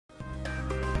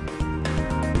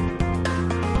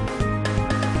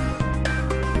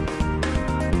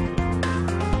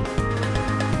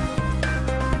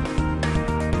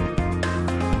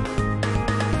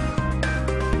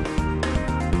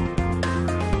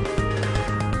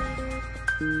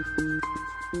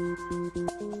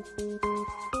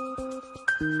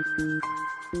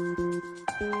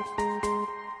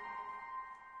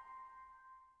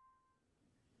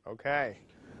Okay,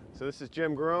 so this is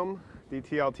Jim Groom,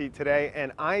 DTLT today,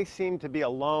 and I seem to be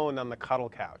alone on the cuddle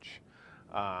couch.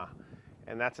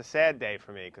 And that's a sad day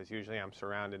for me because usually I'm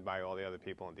surrounded by all the other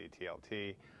people in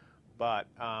DTLT, but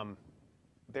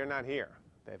they're not here.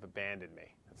 They've abandoned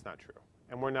me. That's not true.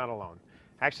 And we're not alone.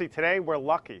 Actually, today we're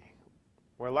lucky.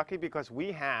 We're lucky because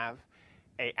we have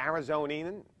an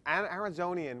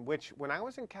Arizonian, which when I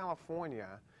was in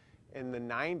California in the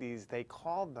 90s, they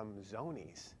called them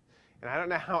zonies. And I don't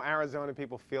know how Arizona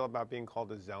people feel about being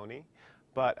called a zonie,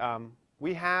 but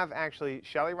we have actually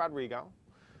Shelley Rodrigo,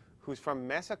 who's from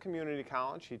Mesa Community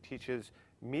College. She teaches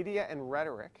media and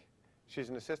rhetoric. She's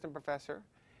an assistant professor,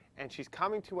 and she's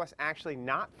coming to us actually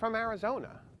not from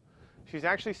Arizona. She's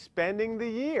actually spending the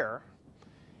year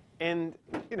in,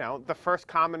 the first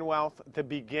Commonwealth, the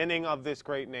beginning of this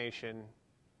great nation,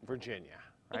 Virginia,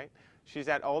 right? She's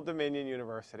at Old Dominion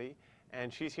University.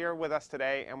 And she's here with us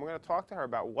today, and we're going to talk to her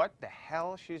about what the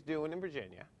hell she's doing in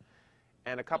Virginia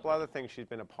and a couple other things she's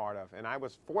been a part of. And I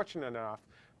was fortunate enough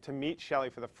to meet Shelley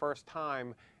for the first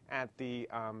time at the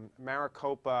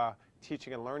Maricopa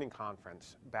Teaching and Learning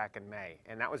Conference back in May.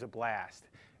 And that was a blast.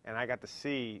 And I got to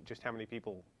see just how many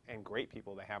people and great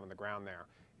people they have on the ground there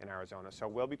in Arizona. So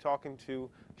we'll be talking to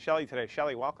Shelley today.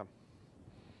 Shelley, welcome.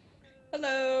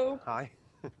 Hello. Hi.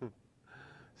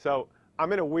 So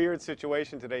I'm in a weird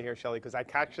situation today here, Shelley, because I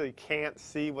actually can't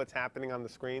see what's happening on the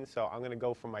screen, so I'm going to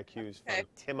go for my cues from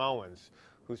Tim Owens,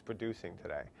 who's producing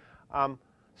today.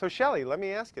 So Shelley, let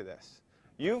me ask you this.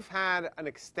 You've had an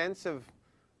extensive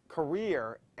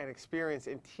career and experience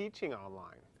in teaching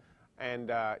online,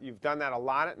 and you've done that a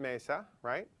lot at Mesa,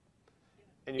 right?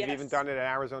 And you've even done it at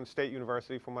Arizona State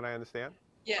University, from what I understand?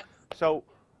 Yes. So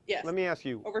let me ask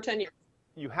you. Over 10 years.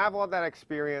 You have all that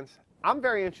experience. I'm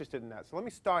very interested in that, so let me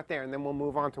start there, and then we'll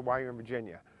move on to why you're in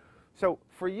Virginia. So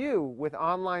for you, with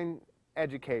online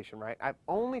education, right, I've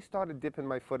only started dipping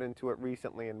my foot into it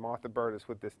recently in Martha Burtis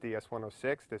with this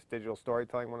DS-106, this Digital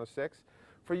Storytelling 106.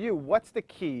 For you, what's the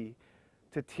key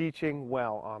to teaching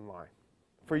well online?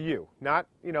 For you, not,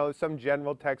 some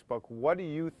general textbook. What do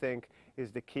you think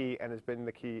is the key and has been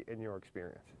the key in your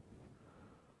experience?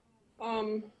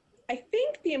 I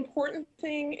think the important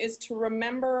thing is to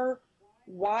remember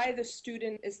why the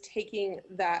student is taking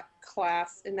that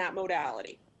class in that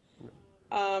modality.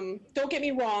 Don't get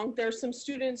me wrong, there's some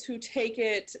students who take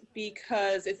it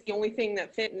because it's the only thing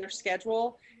that fit in their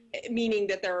schedule, meaning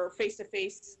that they're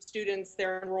face-to-face students,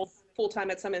 they're enrolled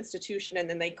full-time at some institution, and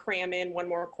then they cram in one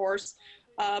more course.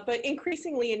 But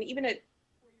increasingly, and even at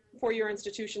four-year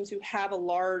institutions who have a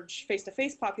large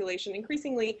face-to-face population,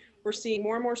 increasingly we're seeing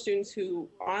more and more students who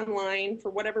online,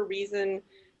 for whatever reason,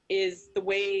 is the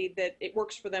way that it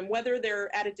works for them, whether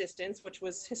they're at a distance, which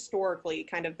was historically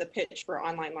kind of the pitch for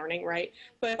online learning, right?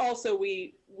 But also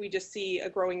we just see a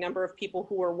growing number of people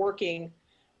who are working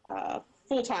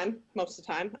full-time most of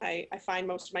the time. I find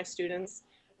most of my students,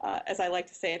 as I like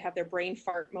to say it, have their brain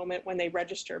fart moment when they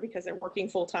register because they're working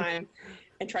full-time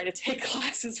and try to take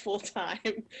classes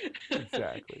full-time.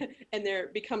 Exactly. And there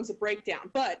becomes a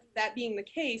breakdown. But that being the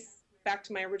case, back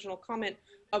to my original comment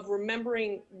of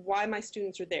remembering why my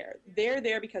students are there. They're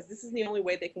there because this is the only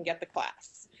way they can get the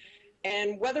class.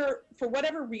 And whether, for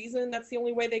whatever reason, that's the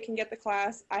only way they can get the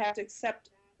class, I have to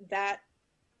accept that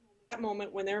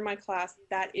moment when they're in my class,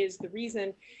 that is the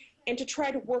reason, and to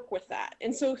try to work with that.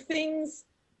 And so things,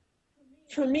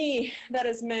 for me, that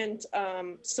has meant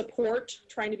support,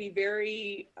 trying to be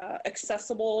very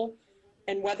accessible,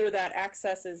 and whether that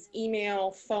access is email,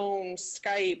 phone,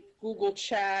 Skype, Google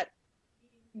Chat,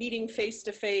 meeting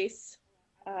face-to-face.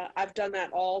 I've done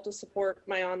that all to support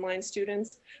my online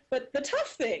students. But the tough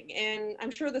thing, and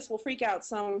I'm sure this will freak out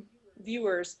some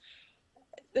viewers,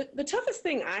 the toughest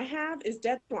thing I have is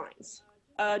deadlines.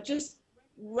 Just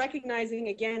recognizing,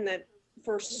 again, that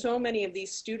for so many of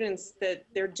these students that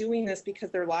they're doing this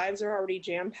because their lives are already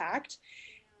jam-packed,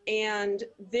 and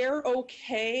they're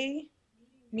okay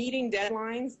meeting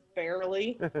deadlines,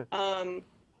 barely,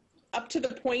 up to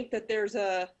the point that there's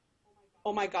a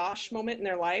oh my gosh moment in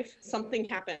their life. Something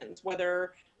happens,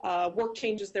 whether work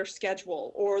changes their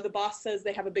schedule, or the boss says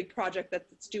they have a big project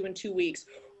that's due in 2 weeks,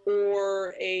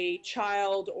 or a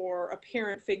child or a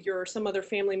parent figure or some other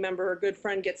family member or good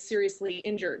friend gets seriously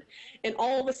injured. And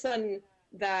all of a sudden,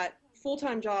 that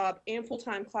full-time job and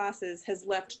full-time classes has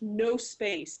left no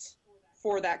space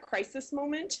for that crisis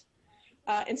moment.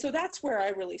 And so that's where I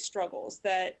really struggle, is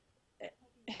that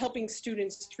helping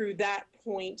students through that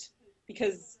point,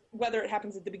 because whether it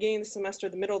happens at the beginning of the semester,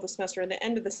 the middle of the semester, and the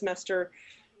end of the semester,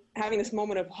 having this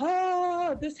moment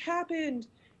of, this happened,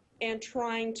 and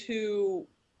trying to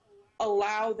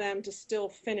allow them to still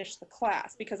finish the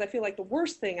class. Because I feel like the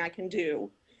worst thing I can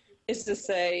do is to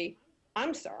say,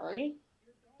 I'm sorry,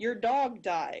 your dog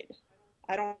died.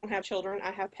 I don't have children,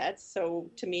 I have pets, so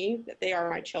to me, they are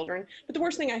my children. But the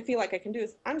worst thing I feel like I can do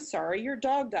is, I'm sorry, your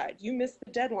dog died. You missed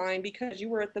the deadline because you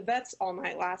were at the vet's all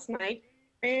night last night.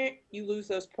 You lose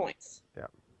those points. Yeah.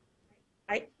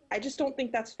 I just don't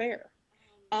think that's fair.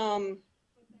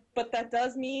 But that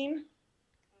does mean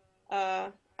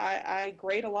I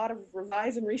grade a lot of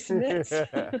revise and resubmits,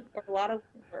 or a lot of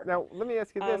work. Now, let me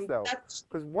ask you this, though,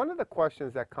 because one of the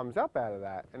questions that comes up out of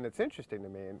that, and it's interesting to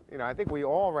me, and I think we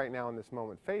all right now in this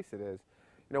moment face it, is,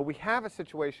 we have a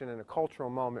situation in a cultural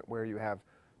moment where you have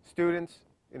students,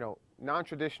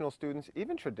 non-traditional students,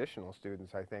 even traditional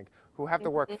students, I think, who have to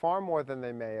work far more than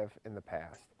they may have in the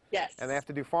past. Yes. And they have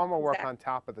to do far more work on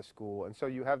top of the school, and so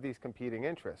you have these competing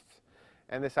interests.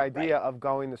 And this idea of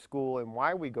going to school and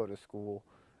why we go to school,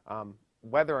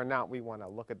 whether or not we want to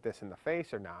look at this in the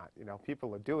face or not,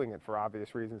 people are doing it for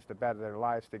obvious reasons to better their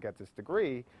lives to get this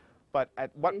degree, but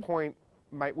at what point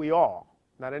might we all,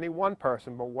 not any one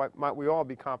person, but what might we all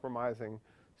be compromising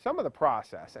some of the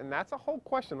process? And that's a whole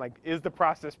question, like, is the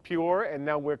process pure and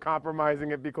now we're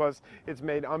compromising it because it's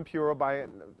made impure by it?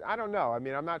 I don't know. I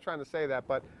mean, I'm not trying to say that,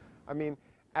 but I mean,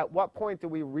 at what point do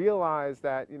we realize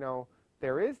that,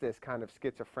 there is this kind of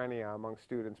schizophrenia among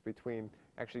students between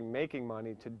actually making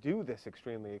money to do this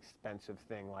extremely expensive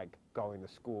thing like going to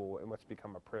school and what's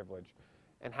become a privilege?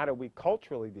 And how do we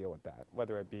culturally deal with that,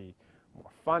 whether it be more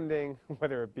funding,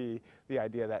 whether it be the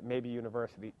idea that maybe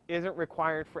university isn't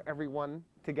required for everyone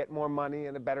to get more money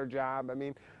and a better job, I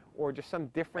mean, or just some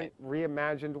different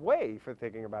reimagined way for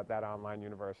thinking about that online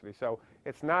university. So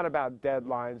it's not about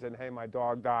deadlines and, hey, my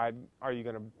dog died, are you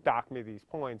going to dock me these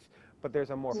points? But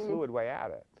there's a more fluid way at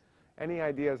it. Any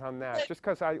ideas on that? Just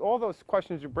because all those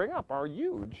questions you bring up are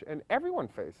huge, and everyone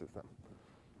faces them.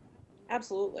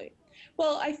 Absolutely.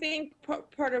 Well, I think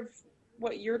part of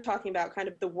what you're talking about, kind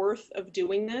of the worth of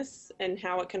doing this and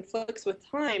how it conflicts with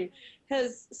time,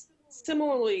 has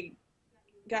similarly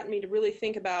gotten me to really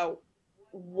think about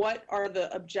what are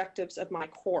the objectives of my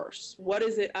course? What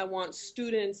is it I want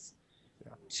students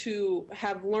to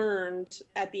have learned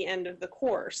at the end of the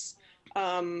course?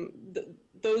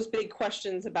 Those big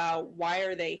questions about why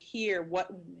are they here,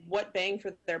 what bang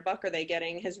for their buck are they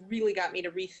getting, has really got me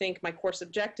to rethink my course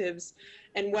objectives,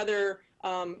 and whether,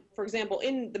 for example,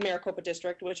 in the Maricopa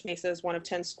District, which Mesa is one of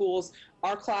 10 schools,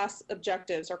 our class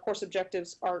objectives, our course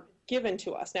objectives are given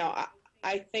to us. Now,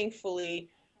 I thankfully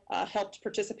helped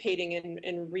participating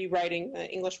in rewriting the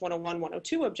English 101,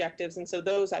 102 objectives, and so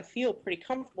those I feel pretty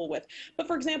comfortable with. But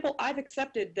for example, I've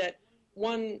accepted that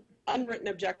one unwritten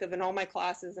objective in all my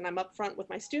classes, and I'm upfront with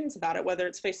my students about it, whether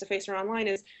it's face-to-face or online,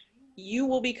 is you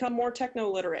will become more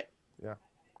techno-literate. Yeah.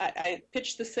 I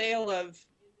pitched the sale of,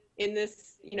 in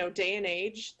this day and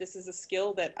age, this is a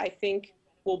skill that I think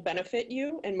will benefit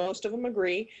you, and most of them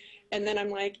agree. And then I'm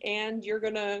like, and you're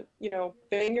gonna,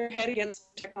 bang your head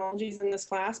against technologies in this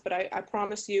class, but I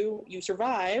promise you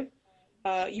survive.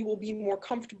 You will be more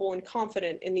comfortable and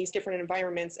confident in these different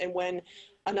environments. And when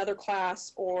another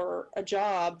class or a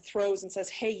job throws and says,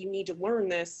 hey, you need to learn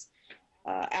this,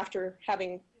 after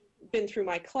having been through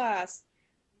my class,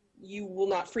 you will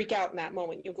not freak out in that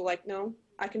moment. You'll go like, no,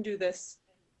 I can do this,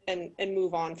 and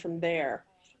move on from there.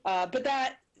 But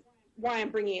why I'm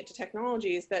bringing it to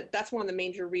technology is that's one of the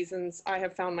major reasons I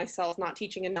have found myself not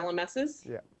teaching in LMSs.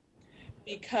 Yeah.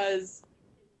 Because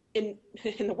in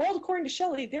the world, according to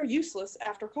Shelley, they're useless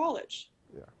after college.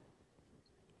 Yeah.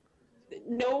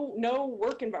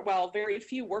 No very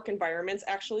few work environments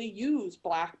actually use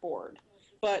Blackboard.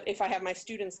 But if I have my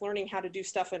students learning how to do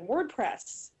stuff in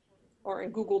WordPress or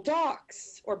in Google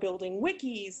Docs or building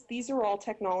wikis, these are all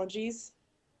technologies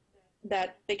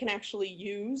that they can actually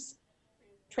use,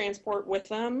 transport with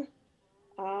them,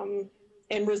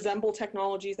 and resemble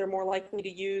technologies they're more likely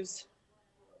to use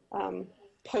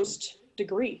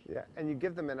post-degree. Yeah, and you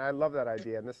give them, and I love that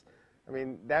idea,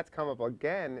 and that's come up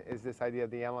again, is this idea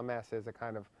of the LMS as a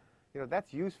kind of,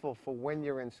 that's useful for when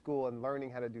you're in school and learning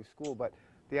how to do school, but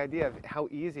the idea of how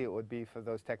easy it would be for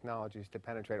those technologies to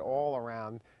penetrate all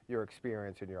around your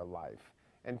experience in your life,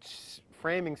 and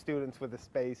framing students with a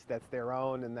space that's their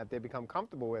own and that they become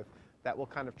comfortable with, that will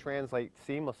kind of translate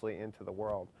seamlessly into the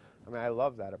world. I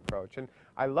love that approach. And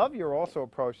I love your also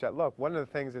approach that, look, one of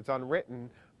the things that's unwritten,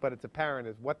 but it's apparent,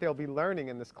 is what they'll be learning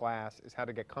in this class is how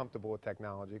to get comfortable with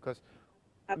technology, because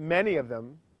many of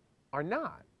them are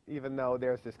not, even though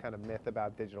there's this kind of myth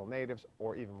about digital natives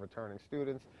or even returning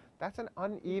students. That's an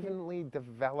unevenly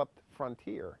developed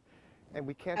frontier, and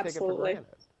we can't take it for granted.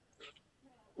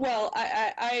 Well,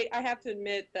 I have to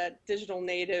admit that digital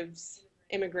natives,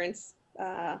 immigrants,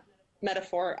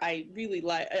 metaphor I really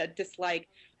dislike.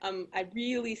 I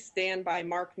really stand by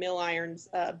Mark Milliron's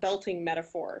belting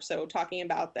metaphor. So talking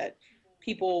about that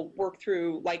people work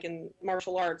through, like in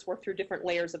martial arts, work through different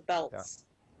layers of belts.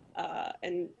 Yeah.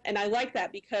 And I like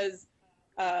that because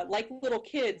like little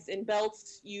kids in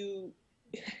belts,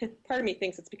 part of me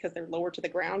thinks it's because they're lower to the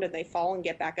ground and they fall and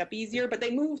get back up easier, but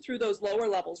they move through those lower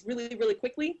levels really, really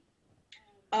quickly.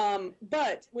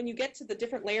 But when you get to the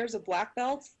different layers of black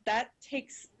belts, that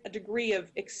takes a degree of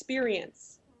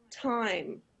experience,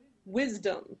 time,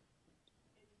 wisdom.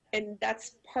 And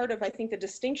that's part of, I think, the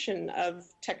distinction of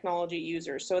technology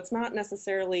users. So it's not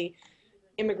necessarily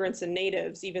immigrants and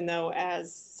natives, even though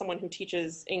as someone who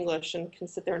teaches English and can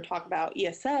sit there and talk about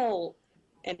ESL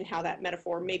and how that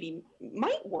metaphor maybe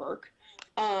might work,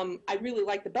 I really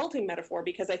like the belting metaphor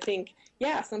because I think,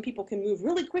 yeah, some people can move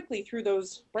really quickly through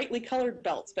those brightly colored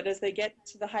belts, but as they get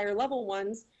to the higher level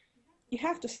ones, you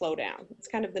have to slow down. It's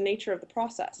kind of the nature of the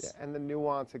process. Yeah, and the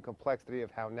nuance and complexity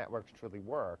of how networks truly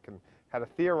work and how to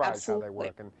theorize Absolutely. how they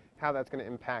work and how that's going to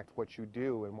impact what you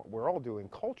do and what we're all doing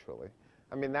culturally.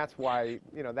 I mean, that's why,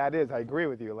 that is, I agree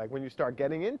with you, like when you start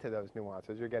getting into those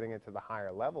nuances, you're getting into the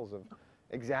higher levels of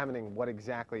examining what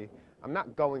exactly, I'm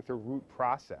not going through root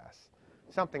process.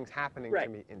 Something's happening to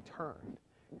me in turn.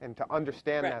 And to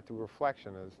understand that through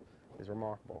reflection is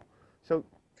remarkable. So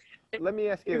let me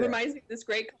ask you It reminds me of this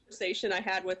great conversation I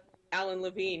had with Alan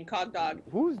Levine, Cog Dog.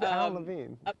 Who's the Alan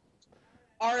Levine?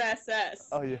 RSS.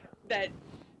 Oh, yeah. That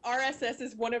RSS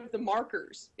is one of the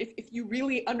markers. If you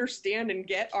really understand and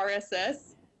get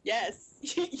RSS, yes,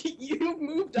 you've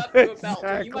moved up to a belt.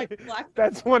 Or you might be black.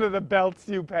 That's one of the belts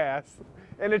you pass.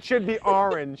 And it should be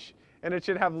orange. And it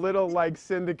should have little, like,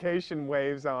 syndication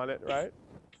waves on it, right?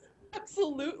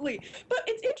 Absolutely. But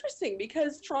it's interesting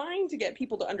because trying to get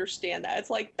people to understand that,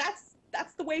 it's like,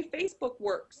 that's the way Facebook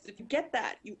works. If you get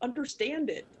that, you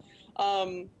understand it.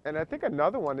 And I think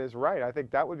another one is right. I think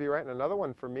that would be right. And another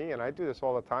one for me, and I do this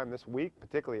all the time this week,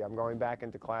 particularly, I'm going back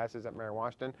into classes at Mary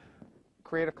Washington,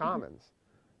 Creative Commons.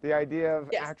 The idea of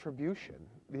attribution,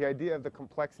 the idea of the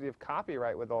complexity of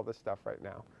copyright with all this stuff right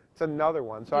now. It's another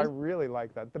one, so I really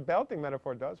like that. The belting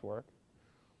metaphor does work.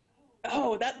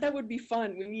 Oh, that would be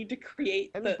fun. We need to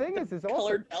create and the thing is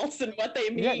colored belts and what they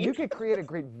mean. Yeah, you could create a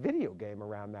great video game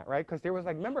around that, right? Because there was,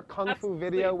 like, remember Kung Fu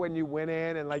Video when you went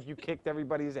in and, like, you kicked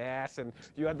everybody's ass and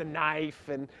you had the knife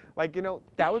and, like,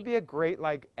 that would be a great,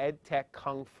 like, ed tech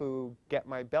Kung Fu get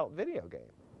my belt video game.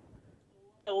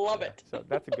 I love it. So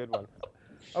that's a good one.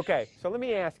 Okay, so let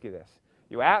me ask you this.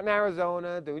 You're out in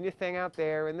Arizona, doing your thing out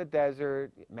there in the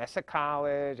desert, Mesa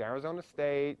College, Arizona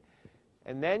State,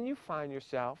 and then you find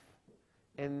yourself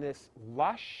in this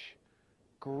lush,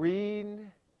 green,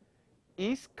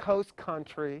 East Coast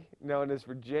country known as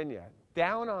Virginia,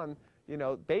 down on,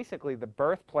 basically the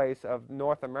birthplace of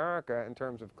North America in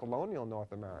terms of colonial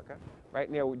North America, right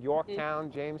near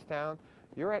Yorktown, Jamestown.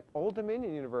 You're at Old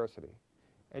Dominion University,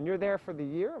 and you're there for the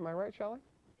year. Am I right, Shelley?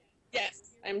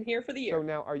 Yes, I'm here for the year. So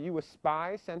now, are you a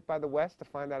spy sent by the West to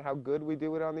find out how good we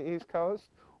do it on the East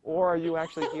Coast? Or are you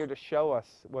actually here to show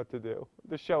us what to do,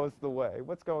 to show us the way?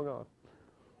 What's going on?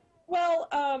 Well,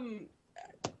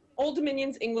 Old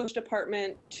Dominion's English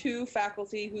department, 2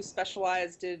 faculty who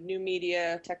specialized in new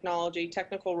media, technology,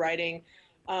 technical writing,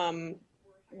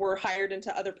 were hired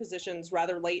into other positions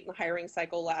rather late in the hiring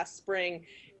cycle last spring.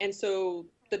 And so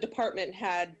the department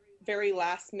had very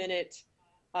last minute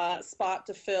spot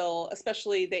to fill,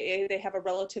 especially they have a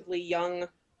relatively young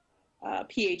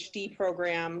PhD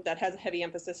program that has a heavy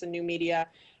emphasis in new media.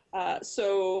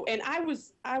 And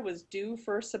I was due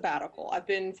for a sabbatical. I've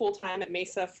been full-time at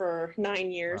Mesa for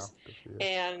 9 years. Wow,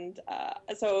 and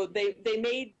so they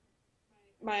made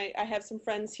I have some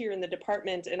friends here in the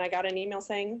department, and I got an email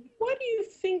saying, what do you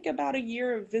think about a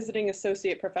year of visiting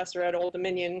associate professor at Old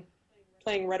Dominion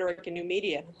playing rhetoric and new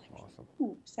media? And I'm like, awesome.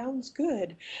 Ooh, sounds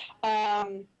good.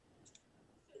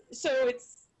 So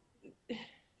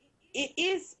it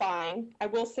is spying. I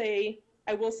will say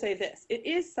this. It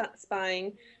is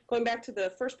spying. Going back to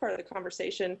the first part of the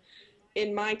conversation,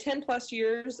 in my 10 plus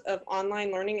years of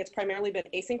online learning, it's primarily been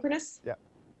asynchronous. Yeah.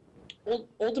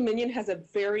 Old Dominion has a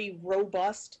very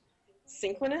robust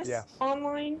synchronous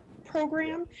online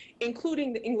program,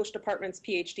 including the English department's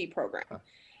PhD program.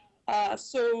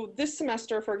 So this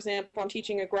semester, for example, I'm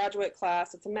teaching a graduate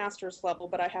class. It's a master's level,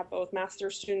 but I have both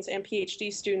master's students and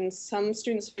PhD students, some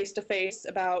students face-to-face,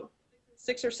 about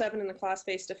 6 or 7 in the class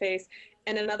face-to-face,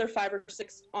 and another 5 or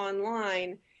 6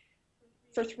 online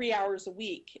for 3 hours a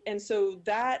week. And so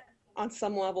that, on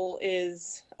some level,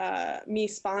 is me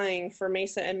spying for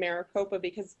Mesa and Maricopa,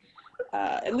 because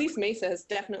at least Mesa has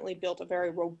definitely built a very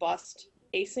robust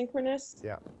asynchronous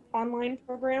online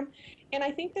program. And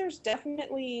I think there's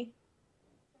definitely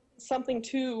something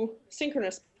to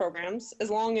synchronous programs, as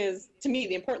long as, to me,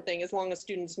 the important thing, as long as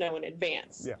students know in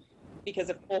advance. Yeah. Because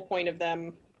the whole point of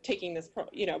them taking this,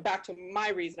 back to my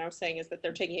reason I was saying is that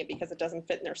they're taking it because it doesn't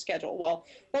fit in their schedule. Well,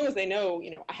 as long as they know,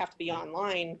 I have to be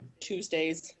online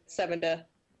Tuesdays, 7 to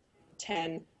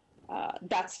 10,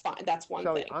 that's fine. That's one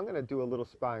Shelley, thing. I'm going to do a little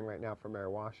spying right now for Mayor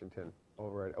Washington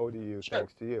over at ODU, Sure.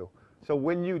 thanks to you. So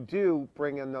when you do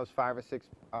bring in those 5 or 6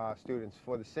 students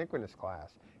for the synchronous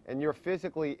class, and you're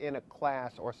physically in a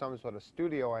class or some sort of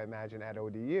studio, I imagine, at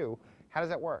ODU, how does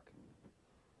that work?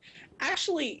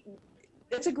 Actually,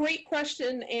 it's a great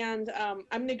question, and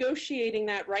I'm negotiating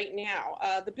that right now.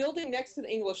 The building next to the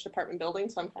English department building,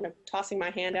 so I'm kind of tossing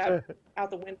my hand out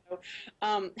the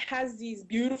window, has these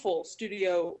beautiful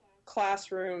studio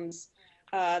classrooms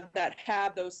that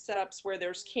have those setups where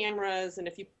there's cameras, and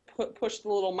if you push the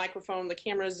little microphone, the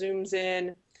camera zooms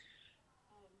in.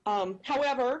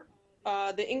 However,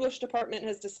 the English department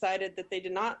has decided that they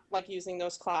did not like using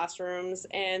those classrooms,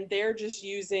 and they're just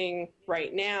using,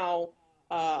 right now,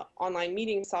 online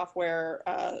meeting software.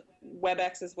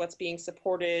 WebEx is what's being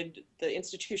supported. The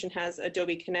institution has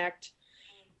Adobe Connect.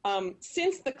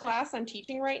 Since the class I'm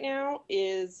teaching right now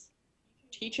is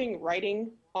teaching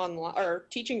writing online, or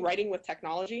teaching writing with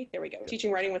technology. There we go.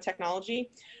 Teaching writing with technology.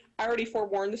 I already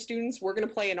forewarned the students, we're going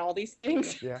to play in all these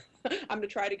things. Yeah. I'm going to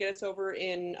try to get us over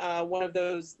in one of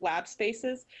those lab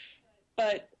spaces.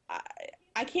 But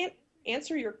I can't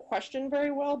answer your question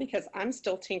very well because I'm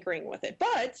still tinkering with it.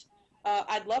 But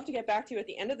I'd love to get back to you at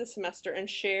the end of the semester and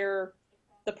share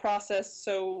the process.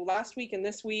 So last week and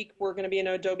this week, we're going to be in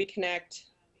Adobe Connect,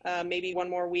 maybe one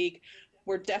more week.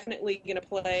 We're definitely going to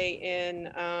play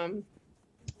in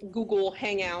Google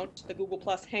Hangout, the Google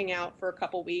Plus Hangout, for a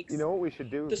couple weeks. You know what we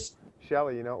should do,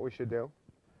 Shelley, you know what we should do?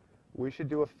 We should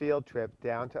do a field trip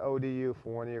down to ODU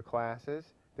for one of your classes.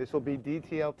 This will be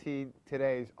DTLT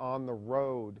Today's on the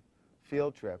road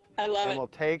field trip. I love it. And we'll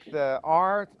take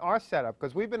our setup,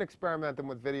 because we've been experimenting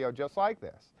with video just like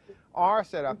this, our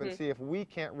setup, and see if we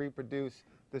can't reproduce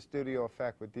the studio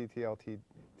effect with DTLT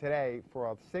Today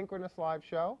for a synchronous live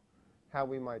show, how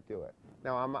we might do it.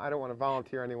 Now, I don't want to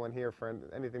volunteer anyone here for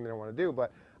anything they don't want to do,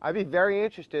 but I'd be very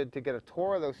interested to get a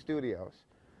tour of those studios,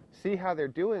 see how they're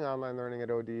doing online learning at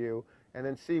ODU, and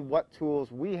then see what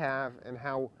tools we have and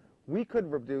how we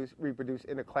could reproduce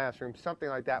in a classroom something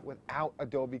like that without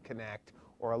Adobe Connect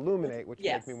or Illuminate, which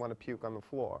makes me want to puke on the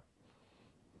floor.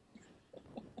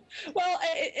 Well,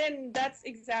 and that's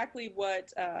exactly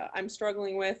what I'm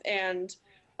struggling with. And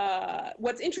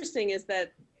what's interesting is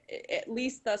that, at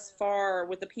least thus far,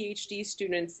 with the PhD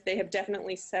students, they have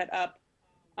definitely set up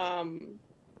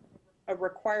a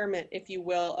requirement, if you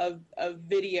will, of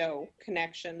video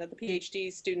connection, that the PhD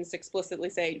students explicitly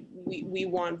say, we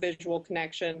want visual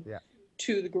connection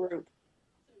to the group.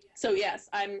 So yes,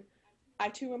 I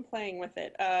too am playing with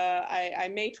it.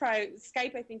 I may try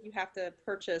Skype. I think you have to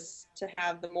purchase to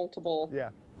have the multiple. Yeah,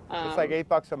 it's like $8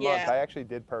 a month. Yeah. I actually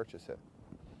did purchase it.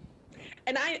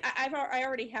 And I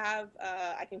already have,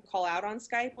 I can call out on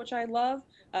Skype, which I love.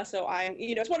 So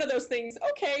it's one of those things,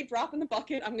 okay, drop in the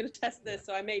bucket, I'm going to test this,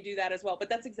 so I may do that as well. But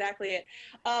that's exactly it.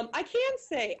 I can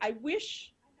say, I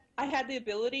wish I had the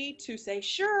ability to say,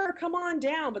 sure, come on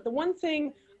down. But the one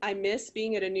thing I miss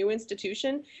being at a new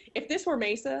institution, if this were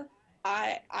Mesa,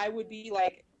 I would be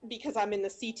like, because I'm in the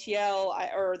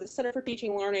CTL, or the Center for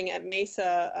Teaching and Learning at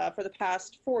Mesa for the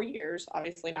past 4 years,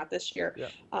 obviously not this year. Yeah.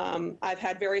 I've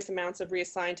had various amounts of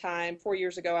reassigned time. 4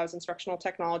 years ago, I was instructional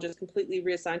technologist, completely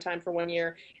reassigned time for 1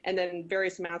 year, and then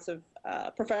various amounts of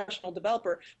professional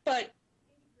developer. But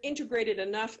integrated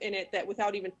enough in it that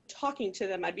without even talking to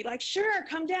them, I'd be like, sure,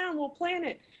 come down, we'll plan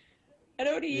it. At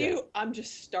ODU, I'm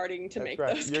just starting to make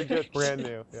those You're just brand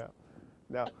new, yeah.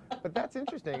 No, but that's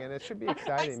interesting, and it should be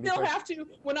exciting. I still have to,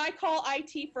 when I call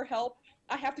IT for help,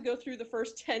 I have to go through the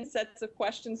first 10 sets of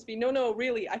questions. No,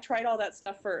 really, I tried all that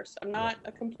stuff first. I'm not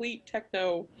a complete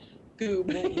techno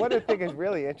goob. What I think is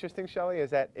really interesting, Shelley, is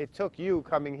that it took you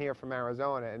coming here from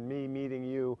Arizona and me meeting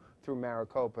you through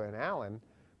Maricopa and Allen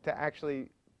to actually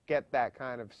get that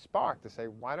kind of spark to say,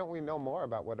 why don't we know more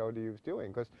about what ODU is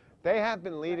doing? Because they have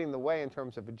been leading the way in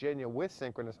terms of Virginia with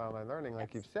synchronous online learning,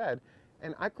 like you've said.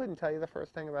 And I couldn't tell you the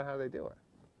first thing about how they do it.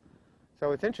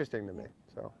 So it's interesting to me.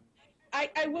 So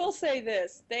I will say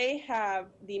this. They have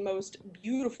the most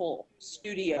beautiful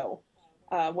studio.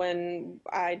 When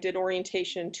I did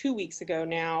orientation 2 weeks ago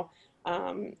now,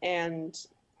 and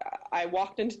I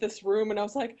walked into this room and I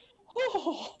was like,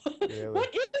 oh, really?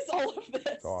 What is all of this?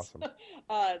 That's awesome.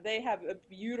 They have a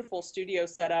beautiful studio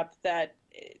set up that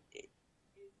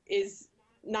is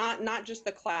not just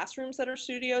the classrooms that are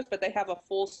studios, but they have a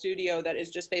full studio that is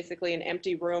just basically an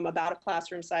empty room, about a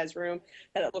classroom size room,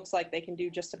 that it looks like they can do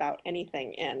just about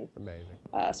anything in. Amazing.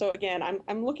 So again,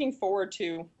 I'm looking forward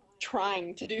to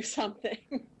trying to do something.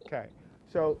 Okay,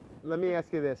 so let me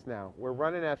ask you this now. We're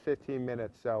running at 15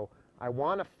 minutes, so I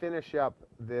want to finish up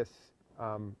this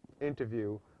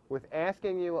interview with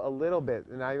asking you a little bit,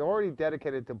 and I already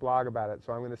dedicated to blog about it,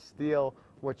 so I'm going to steal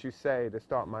what you say to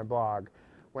start my blog.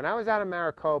 When I was out of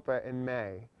Maricopa in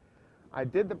May, I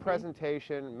did the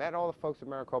presentation, met all the folks at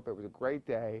Maricopa. It was a great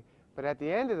day, but at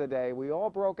the end of the day, we all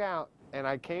broke out, and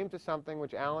I came to something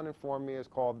which Alan informed me is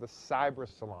called the Cyber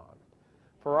Salon.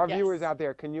 For our viewers out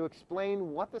there, can you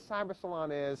explain what the Cyber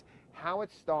Salon is, how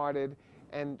it started,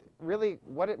 and really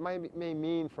what it may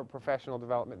mean for professional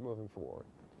development moving forward?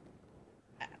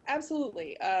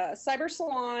 Absolutely. Cyber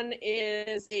Salon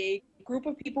is a group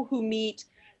of people who meet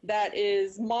that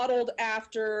is modeled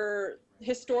after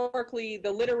historically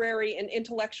the literary and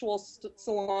intellectual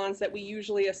salons that we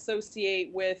usually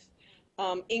associate with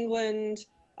England,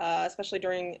 especially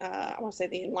during, I want to say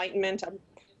the Enlightenment.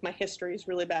 My history is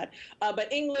really bad.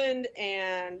 But England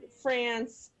and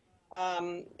France,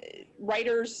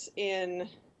 writers in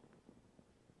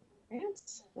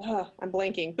France? I'm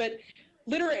blanking. But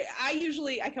literary,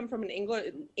 I come from an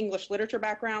English literature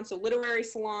background, so literary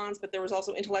salons, but there was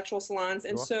also intellectual salons.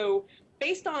 And so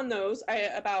based on those,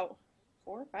 about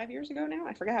 4 or 5 years ago now,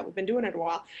 I forgot, we've been doing it a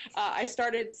while, I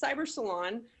started Cyber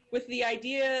Salon with the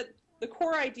idea, the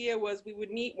core idea was we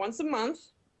would meet once a month.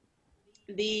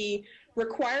 The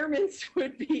requirements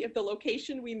would be, if the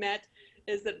location we met,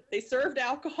 is that they served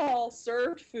alcohol,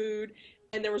 served food,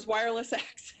 and there was wireless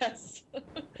access.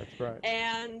 That's right.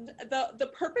 And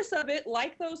the purpose of it,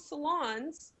 like those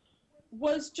salons,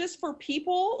 was just for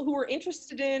people who were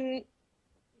interested in,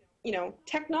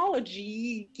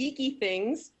 technology, geeky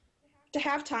things, to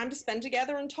have time to spend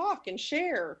together and talk and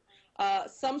share.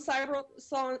 Some cyber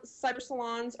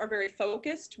salons are very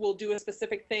focused. We'll do a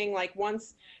specific thing. Like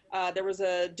once there was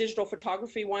a digital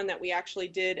photography one that we actually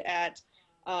did at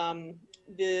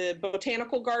the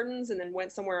botanical gardens and then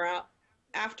went somewhere out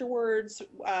afterwards.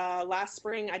 Last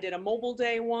spring I did a mobile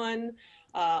day one.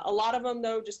 A lot of them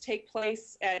though just take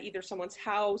place at either someone's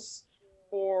house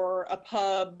or a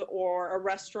pub or a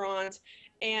restaurant.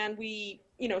 And we,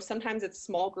 sometimes it's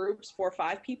small groups, 4 or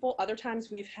 5 people. Other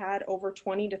times we've had over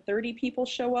 20 to 30 people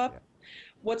show up. Yeah.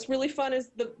 What's really fun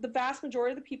is the vast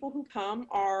majority of the people who come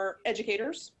are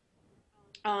educators.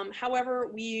 However,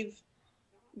 we've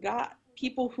got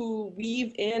people who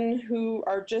weave in who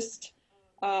are just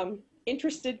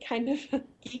interested kind of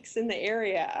geeks in the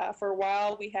area. For a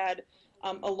while, we had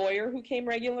a lawyer who came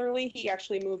regularly. He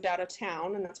actually moved out of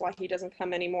town, and that's why he doesn't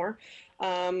come anymore.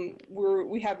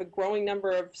 We have a growing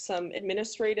number of some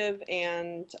administrative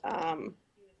and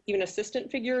even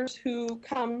assistant figures who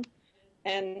come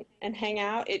and hang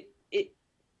out.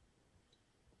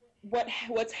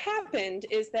 What's happened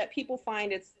is that people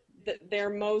find it's their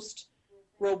most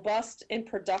robust and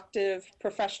productive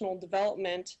professional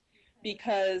development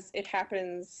because it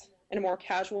happens in a more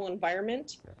casual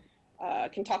environment.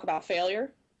 Can talk about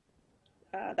failure.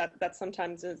 That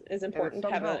sometimes is important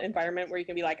to have an environment where you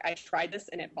can be like, I tried this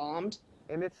and it bombed.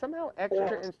 And it's somehow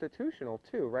extra institutional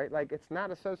too, right? Like it's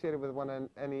not associated with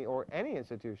any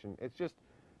institution. It's just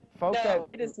folks that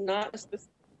it is not.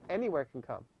 Anywhere can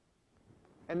come.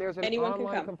 And there's an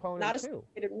online component too.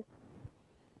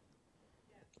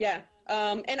 Yeah,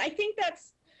 and I think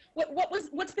that's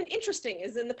what's been interesting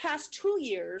is in the past 2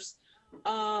 years,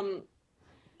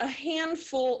 a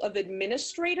handful of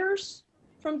administrators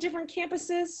from different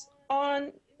campuses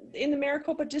in the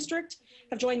Maricopa district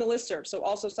have joined the listserv. So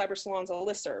also Cyber Salon's a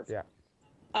listserv. Yeah.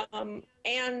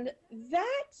 And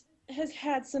that has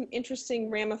had some interesting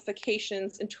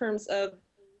ramifications in terms of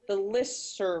the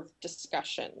listserv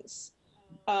discussions.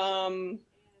 And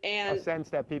a sense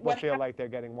that people feel like they're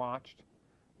getting watched.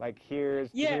 Like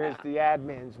here's the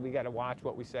admins. We got to watch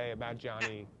what we say about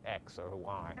Johnny X or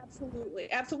Y. Absolutely.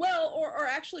 Well, or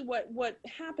actually, what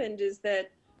happened is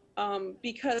that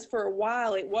because for a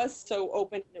while it was so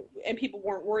open and people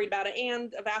weren't worried about it,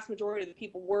 and a vast majority of the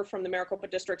people were from the Maricopa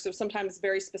district, so sometimes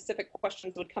very specific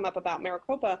questions would come up about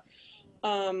Maricopa.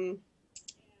 And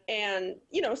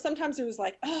sometimes it was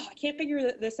like, oh, I can't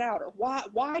figure this out, or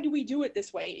why do we do it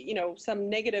this way? Some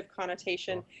negative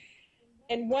connotation. Oh.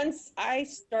 And once I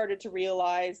started to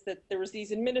realize that there was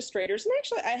these administrators, and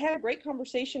actually I had a great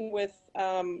conversation with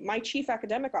my chief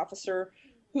academic officer,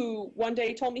 who one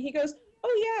day told me, he goes,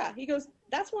 oh yeah, he goes,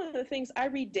 that's one of the things I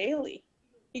read daily.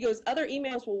 He goes, other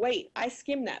emails will wait. I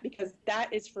skim that because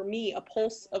that is for me a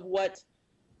pulse of what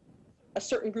a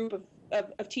certain group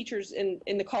of teachers in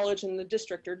the college and the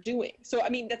district are doing. So, I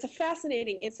mean, that's a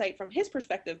fascinating insight from his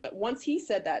perspective. But once he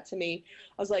said that to me,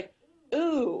 I was like,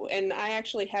 ooh, and I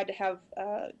actually had to have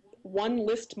one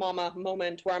list mama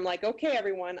moment where I'm like, okay,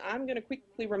 everyone, I'm going to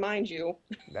quickly remind you.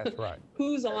 That's right.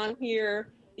 Who's on here.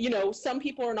 You know, some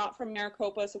people are not from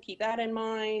Maricopa, so keep that in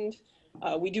mind.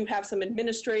 We do have some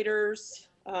administrators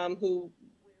who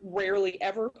rarely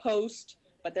ever post,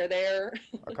 but they're there.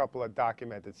 A couple of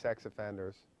documented sex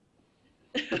offenders.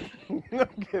 No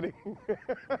kidding.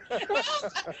 Well,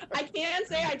 I can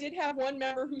say I did have one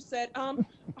member who said, are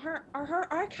her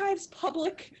archives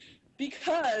public?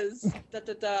 Because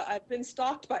I've been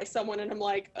stalked by someone, and I'm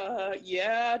like,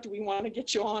 yeah, do we want to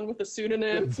get you on with a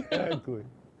pseudonym? Exactly.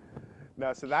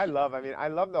 No, so I love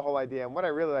the whole idea. And what I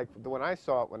really liked when I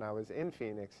saw it when I was in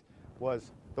Phoenix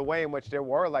was the way in which there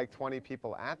were like 20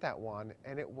 people at that one,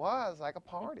 and it was like a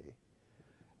party.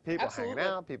 People Absolutely.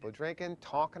 hanging out, people drinking,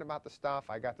 talking about the stuff.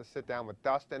 I got to sit down with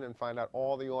Dustin and find out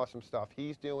all the awesome stuff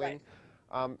he's doing.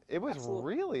 Right. It was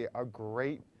Absolutely. really a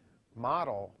great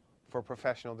model for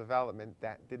professional development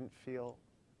that didn't feel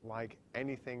like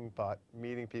anything but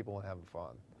meeting people and having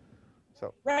fun.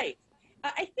 So right.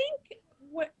 I think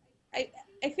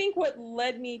what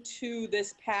led me to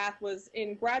this path was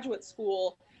in graduate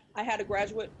school, I had a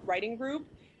graduate writing group,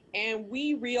 and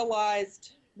we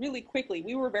realized really quickly,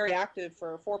 we were very active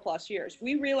for 4+ years.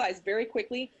 We realized very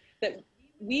quickly that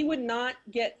we would not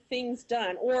get things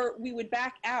done, or we would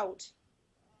back out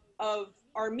of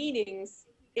our meetings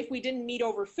if we didn't meet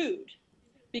over food.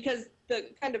 Because the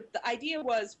idea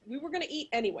was we were going to eat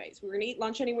anyways. We were going to eat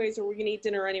lunch anyways, or we were going to eat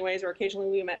dinner anyways, or occasionally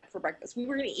we met for breakfast. We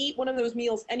were going to eat one of those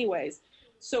meals anyways.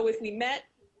 So if we met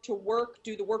to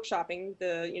do the workshopping,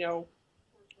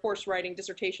 course writing,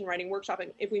 dissertation writing,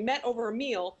 workshopping, if we met over a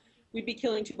meal, we'd be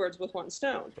killing 2 birds with 1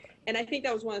 stone. And I think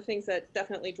that was one of the things that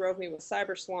definitely drove me with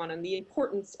Cyber Salon and the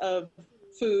importance of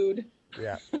food.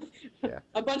 yeah, yeah.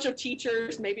 A bunch of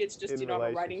teachers, maybe it's just, I'm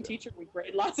a writing teacher, we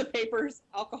grade lots of papers,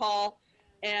 alcohol,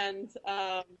 and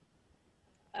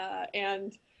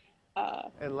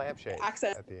lampshades.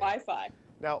 Access to Wi-Fi.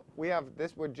 Now, we have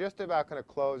this, we're just about going to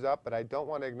close up, but I don't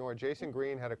want to ignore, Jason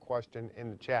Green had a question in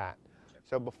the chat.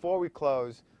 So before we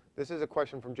close, this is a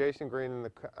question from Jason Green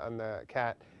in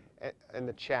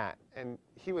the chat, and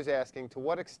he was asking, to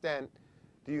what extent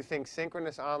do you think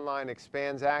synchronous online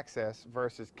expands access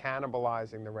versus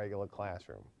cannibalizing the regular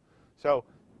classroom? So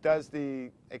does the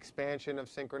expansion of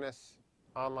synchronous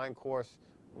online course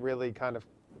really kind of,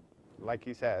 like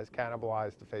he says,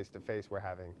 cannibalize the face-to-face we're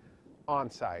having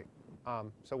on-site?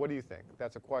 So what do you think?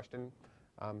 That's a question.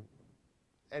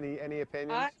 Any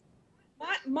opinions?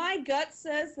 My gut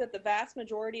says that the vast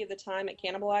majority of the time it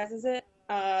cannibalizes it.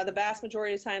 The vast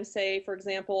majority of the time, say, for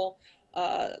example,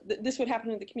 this would happen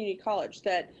in the community college,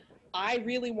 that I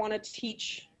really want to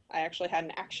teach. I actually had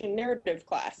an action narrative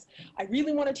class. I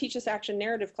really want to teach this action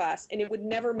narrative class, and it would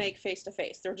never make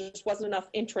face-to-face. There just wasn't enough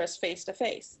interest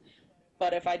face-to-face.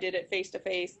 But if I did it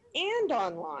face-to-face and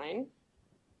online,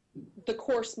 the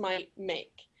course might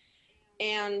make.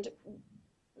 And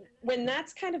when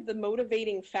that's kind of the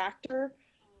motivating factor,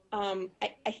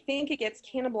 I think it gets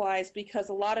cannibalized because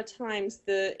a lot of times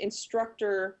the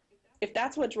instructor, if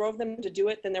that's what drove them to do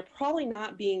it, then they're probably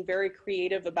not being very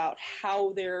creative about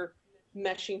how they're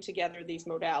meshing together these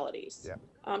modalities. Yeah.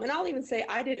 And I'll even say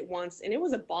I did it once, and it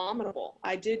was abominable.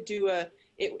 I did do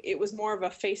it was more of a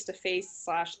face-to-face /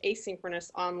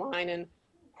 asynchronous online, and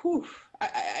whew,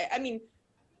 I mean,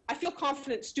 I feel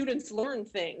confident students learn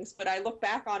things, but I look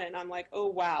back on it and I'm like, oh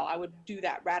wow, I would do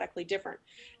that radically different.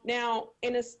 Now,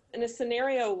 in a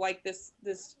scenario like this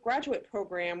graduate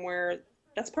program where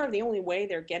that's part of the only way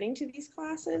they're getting to these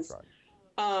classes, That's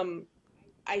right.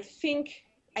 I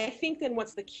think then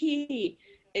what's the key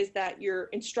is that your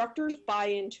instructors buy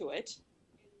into it.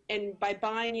 And by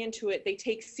buying into it, they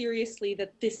take seriously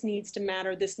that this needs to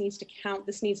matter, this needs to count,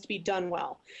 this needs to be done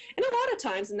well. And a lot of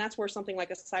times, and that's where something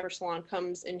like a Cyber Salon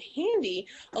comes in handy,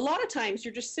 a lot of times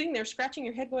you're just sitting there scratching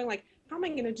your head going like, how am I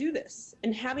going to do this?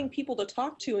 And having people to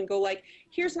talk to and go like,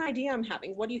 here's an idea I'm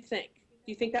having. What do you think?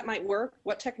 Do you think that might work?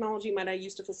 What technology might I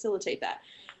use to facilitate that?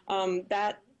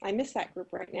 I miss that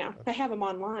group right now. I have them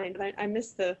online, but I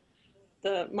miss the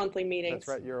monthly meetings.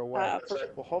 That's right, you're away.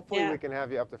 Well, hopefully we can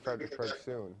have you up to Fredericksburg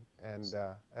soon and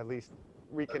at least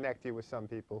reconnect you with some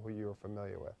people who you are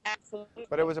familiar with. Absolutely.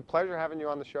 But it was a pleasure having you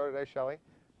on the show today, Shelley.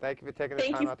 Thank you for taking the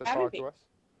time out to talk to us.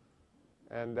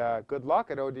 And good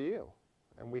luck at ODU.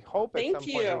 And we hope at some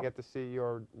point we get to see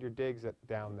your digs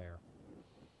down there.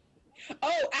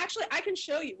 Oh, actually, I can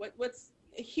show you. What's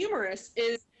humorous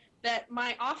is that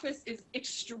my office is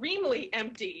extremely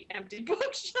empty. Empty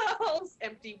bookshelves,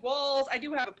 empty walls. I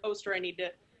do have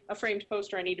a framed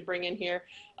poster I need to bring in here.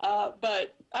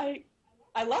 But I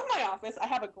love my office. I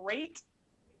have a great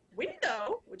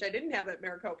window, which I didn't have at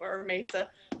Maricopa or Mesa,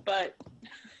 but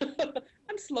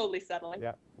I'm slowly settling.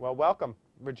 Yeah. Well, welcome.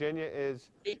 Virginia is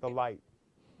the light.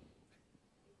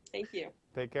 Thank you.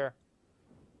 Take care.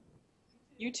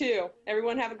 You too.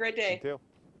 Everyone have a great day. You too.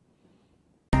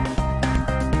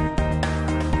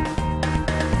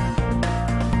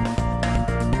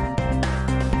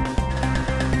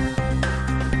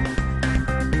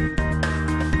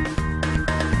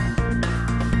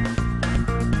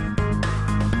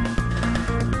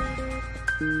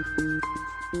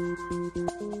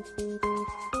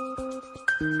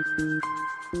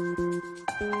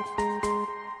 Thank you.